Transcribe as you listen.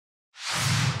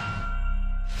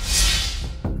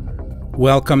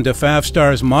Welcome to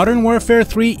Favstar's Modern Warfare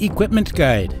 3 Equipment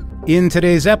Guide. In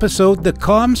today's episode, the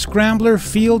Comm Scrambler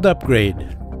Field Upgrade.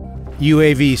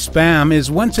 UAV spam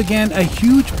is once again a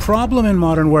huge problem in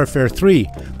Modern Warfare 3,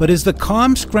 but is the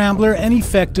Comm Scrambler an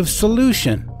effective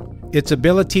solution? Its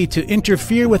ability to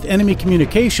interfere with enemy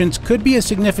communications could be a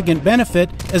significant benefit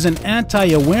as an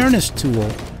anti-awareness tool.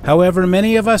 However,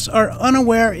 many of us are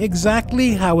unaware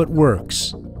exactly how it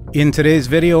works. In today's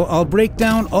video, I'll break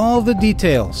down all the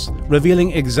details,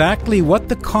 revealing exactly what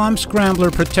the Comm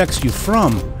Scrambler protects you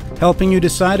from, helping you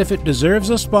decide if it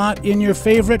deserves a spot in your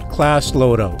favorite class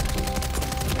loadout.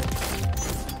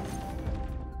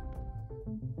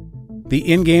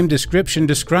 The in-game description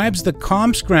describes the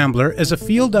Comm Scrambler as a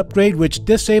field upgrade which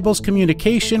disables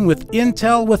communication with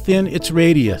intel within its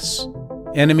radius.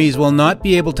 Enemies will not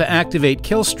be able to activate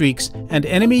kill streaks, and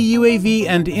enemy UAV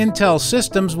and intel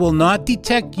systems will not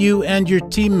detect you and your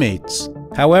teammates.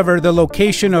 However, the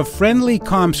location of friendly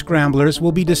Comm Scramblers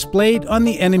will be displayed on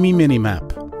the enemy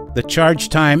minimap. The charge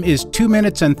time is 2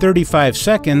 minutes and 35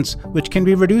 seconds, which can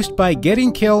be reduced by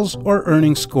getting kills or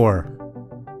earning score.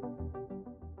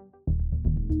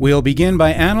 We'll begin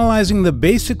by analyzing the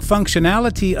basic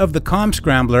functionality of the Comm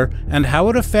Scrambler and how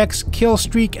it affects kill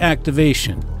streak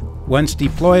activation. Once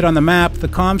deployed on the map, the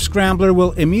Comm Scrambler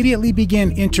will immediately begin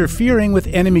interfering with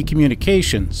enemy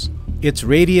communications. Its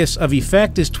radius of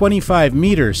effect is 25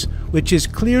 meters, which is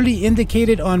clearly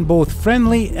indicated on both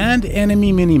friendly and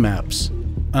enemy minimaps.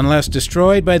 Unless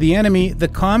destroyed by the enemy, the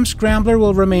Comm Scrambler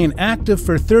will remain active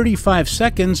for 35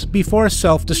 seconds before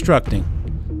self-destructing.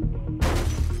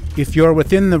 If you're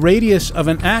within the radius of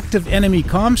an active enemy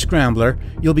Comm Scrambler,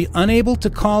 you'll be unable to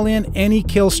call in any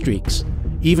kill streaks.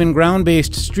 Even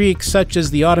ground-based streaks such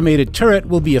as the automated turret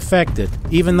will be affected,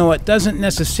 even though it doesn't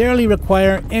necessarily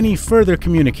require any further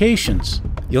communications.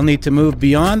 You'll need to move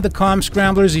beyond the Comm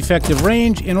Scrambler's effective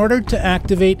range in order to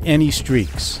activate any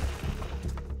streaks.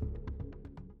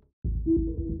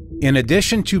 In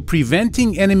addition to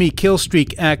preventing enemy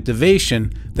killstreak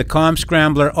activation, the Comm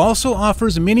Scrambler also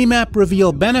offers minimap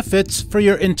reveal benefits for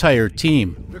your entire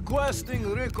team. Requesting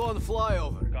recon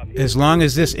flyover. As long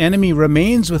as this enemy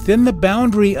remains within the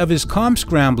boundary of his Comm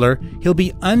Scrambler, he'll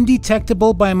be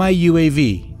undetectable by my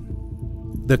UAV.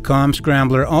 The Comm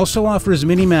Scrambler also offers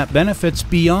minimap benefits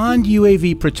beyond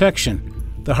UAV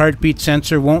protection. The heartbeat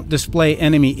sensor won't display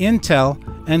enemy intel,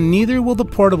 and neither will the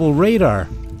portable radar.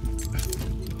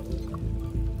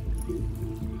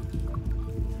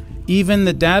 Even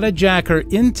the data jacker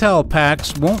intel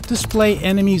packs won't display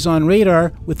enemies on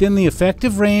radar within the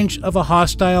effective range of a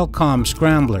hostile Comm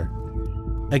Scrambler.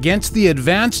 Against the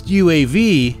advanced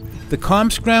UAV, the Comm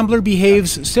Scrambler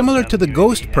behaves similar to the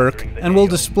Ghost perk and will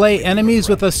display enemies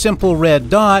with a simple red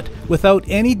dot without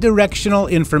any directional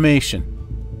information.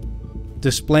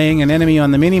 Displaying an enemy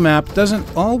on the minimap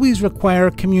doesn't always require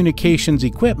communications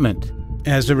equipment.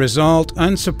 As a result,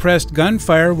 unsuppressed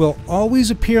gunfire will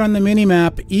always appear on the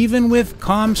minimap even with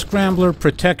Comm Scrambler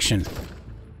protection.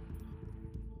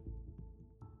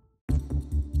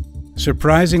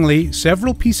 Surprisingly,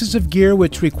 several pieces of gear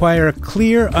which require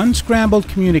clear, unscrambled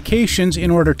communications in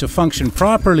order to function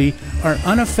properly are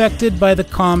unaffected by the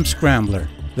Comm Scrambler.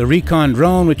 The recon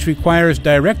drone, which requires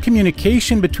direct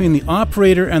communication between the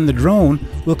operator and the drone,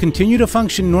 will continue to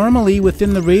function normally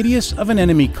within the radius of an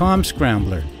enemy Comm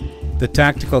Scrambler. The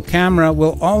tactical camera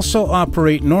will also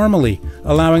operate normally,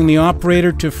 allowing the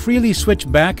operator to freely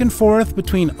switch back and forth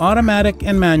between automatic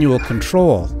and manual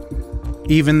control.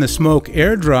 Even the smoke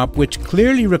airdrop, which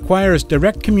clearly requires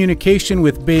direct communication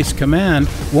with base command,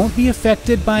 won't be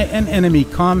affected by an enemy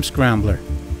Comm Scrambler.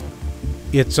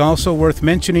 It's also worth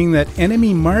mentioning that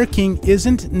enemy marking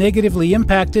isn't negatively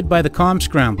impacted by the Comm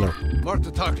Scrambler. Mark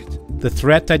the target. The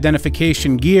threat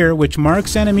identification gear, which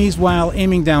marks enemies while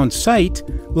aiming down sight,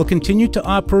 will continue to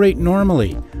operate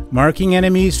normally, marking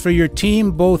enemies for your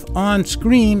team both on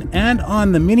screen and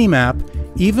on the minimap,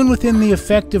 even within the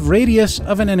effective radius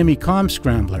of an enemy Comm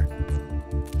Scrambler.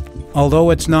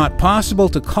 Although it's not possible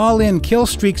to call in kill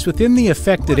streaks within the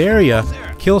affected area,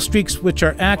 kill streaks which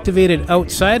are activated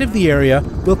outside of the area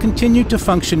will continue to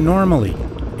function normally.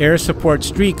 Air support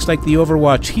streaks like the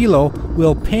Overwatch Helo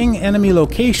will ping enemy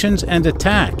locations and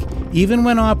attack, even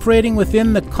when operating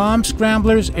within the Comm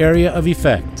Scrambler's area of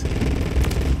effect.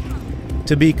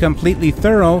 To be completely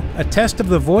thorough, a test of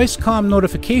the voice comm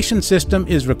notification system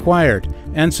is required,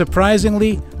 and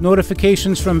surprisingly,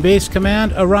 notifications from base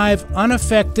command arrive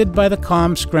unaffected by the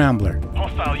Comm Scrambler.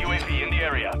 Hostile UAV in the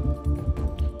area.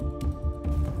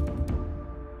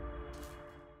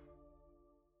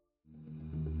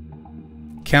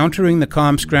 Countering the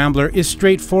Comm Scrambler is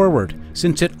straightforward.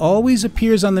 Since it always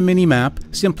appears on the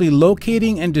minimap, simply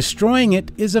locating and destroying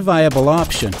it is a viable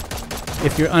option.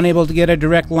 If you're unable to get a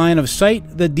direct line of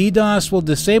sight, the DDoS will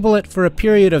disable it for a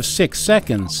period of 6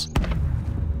 seconds.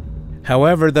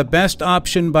 However, the best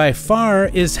option by far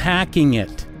is hacking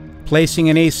it. Placing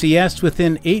an ACS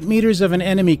within 8 meters of an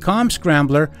enemy comm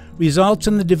scrambler results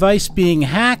in the device being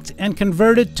hacked and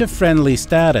converted to friendly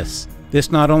status.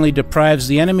 This not only deprives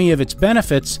the enemy of its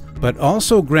benefits, but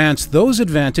also grants those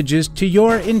advantages to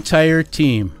your entire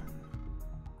team.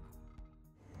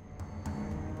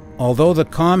 Although the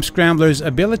Comm Scrambler's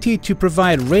ability to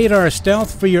provide radar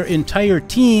stealth for your entire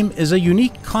team is a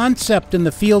unique concept in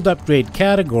the field upgrade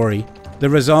category, the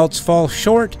results fall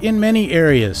short in many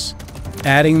areas.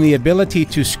 Adding the ability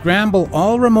to scramble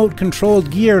all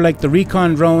remote-controlled gear like the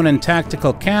recon drone and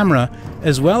tactical camera,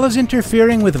 as well as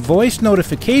interfering with voice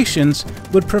notifications,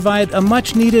 would provide a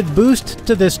much-needed boost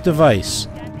to this device.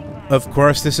 Of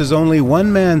course, this is only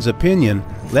one man's opinion.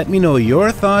 Let me know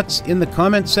your thoughts in the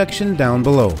comment section down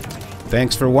below.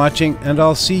 Thanks for watching, and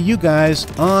I'll see you guys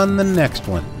on the next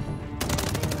one.